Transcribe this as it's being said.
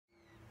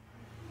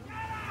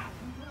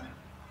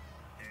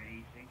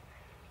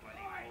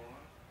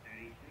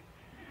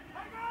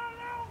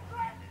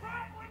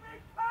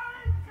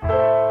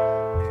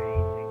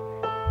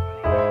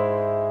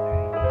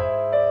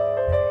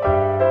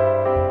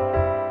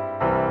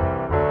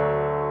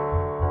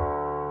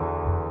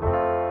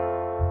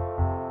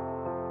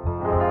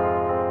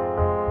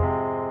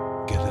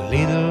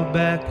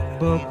black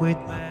book with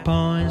my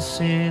points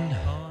in.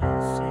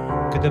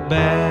 Got a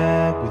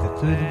bag with a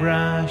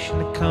toothbrush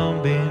and a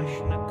combing.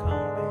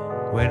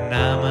 When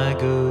I'm a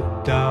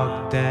good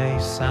dog, they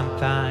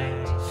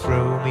sometimes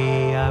throw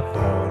me a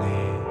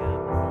bone.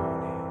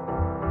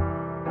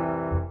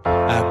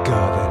 I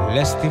got a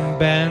lasting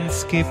band,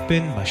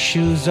 skipping my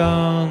shoes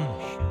on.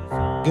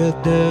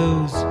 Got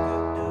those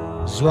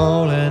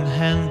swollen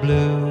hand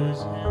blues.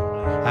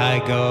 I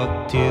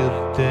got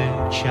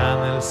tilted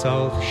channels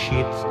of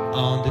shit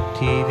on the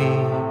TV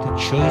to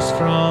choose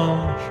from.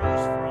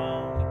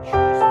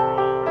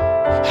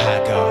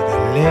 I got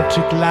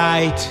electric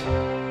light,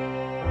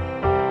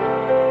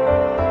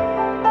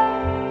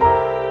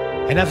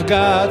 and I've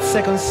got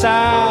second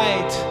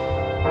sight.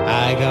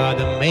 I got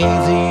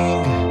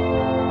amazing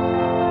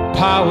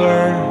power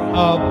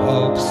of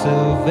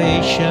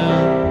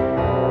observation.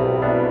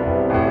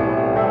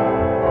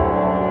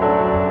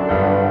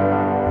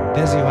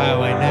 That's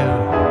how I know.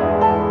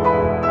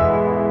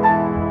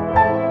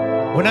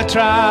 When I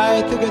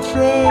try to get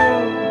through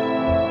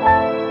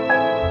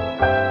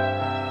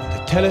on the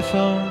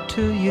telephone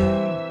to you,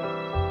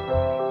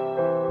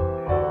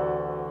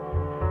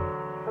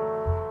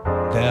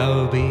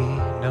 there'll be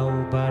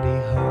nobody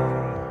home.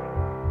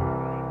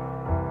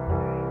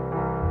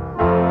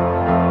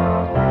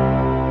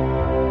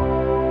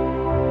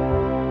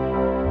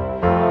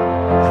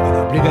 I'm an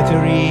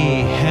obligatory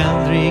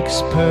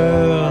Hendrix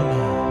perm,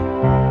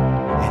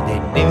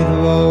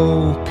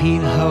 inevitable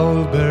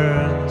pinhole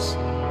burns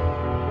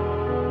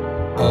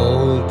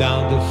all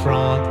down the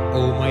front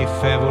of my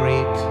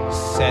favorite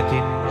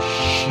satin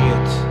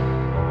shit.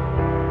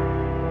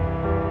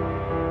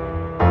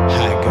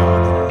 I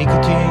got a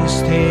nicotine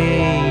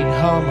stain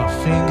on my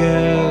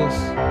fingers.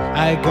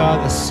 I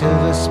got a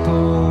silver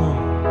spoon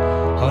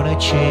on a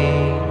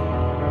chain.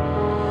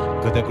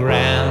 Got a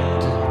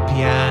grand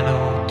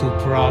piano to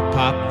prop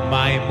up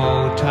my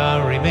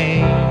mortal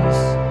remains.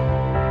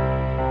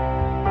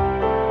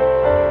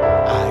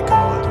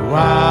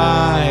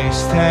 Why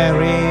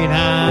staring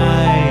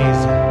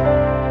eyes?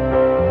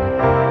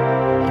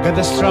 I got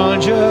a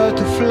stranger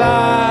to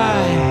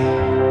fly,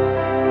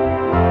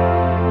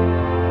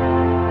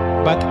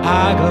 but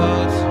I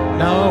got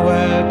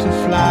nowhere to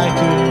fly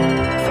to,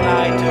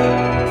 fly to,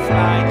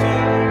 fly to,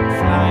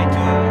 fly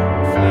to,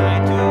 fly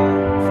to,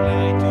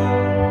 fly to.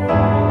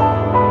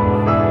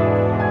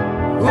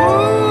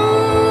 Ooh,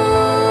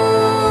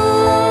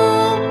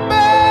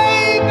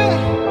 baby,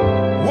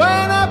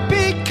 when I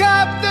pick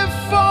up the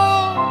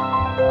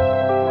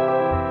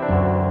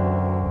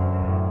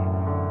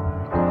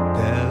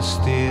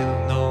still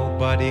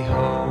nobody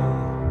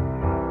home.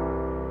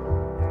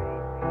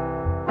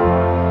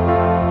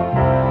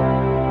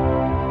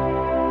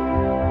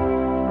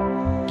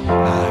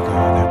 I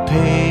got a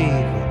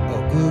pair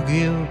of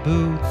Google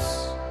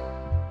boots,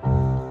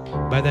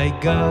 but I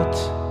got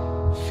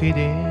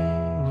fitting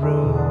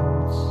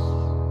roots.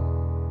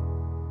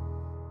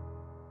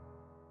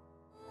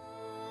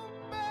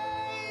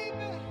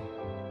 Baby,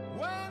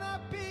 when I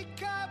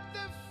pick up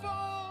the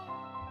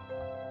phone,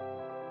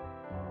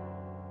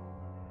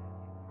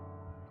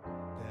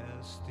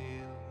 there's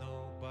still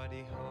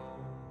nobody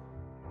home.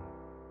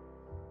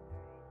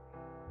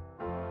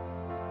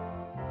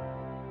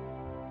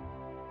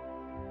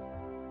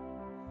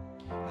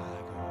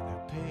 I got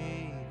a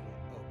pair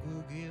of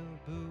Google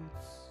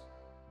boots,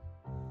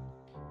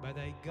 but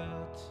I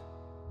got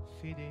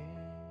fitting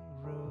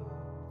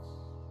roots.